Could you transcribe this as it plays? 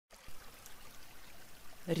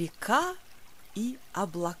Река и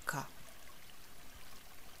облака.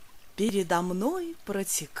 Передо мной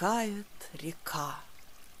протекает река,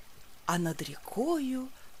 а над рекою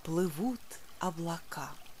плывут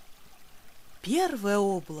облака. Первое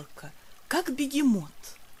облако, как бегемот.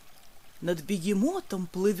 Над бегемотом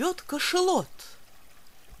плывет кашелот.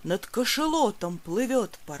 Над кашелотом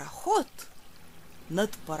плывет пароход.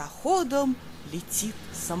 Над пароходом летит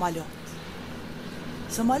самолет.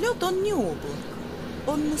 Самолет он не облако,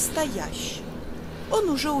 он настоящий. Он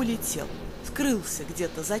уже улетел, скрылся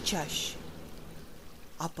где-то за чащей.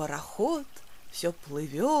 А пароход все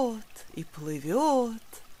плывет и плывет.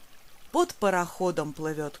 Под пароходом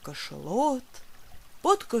плывет кашелот,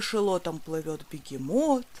 под кашелотом плывет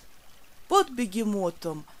бегемот, под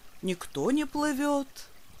бегемотом никто не плывет.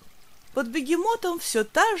 Под бегемотом все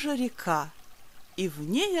та же река, и в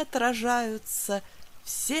ней отражаются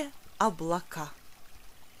все облака.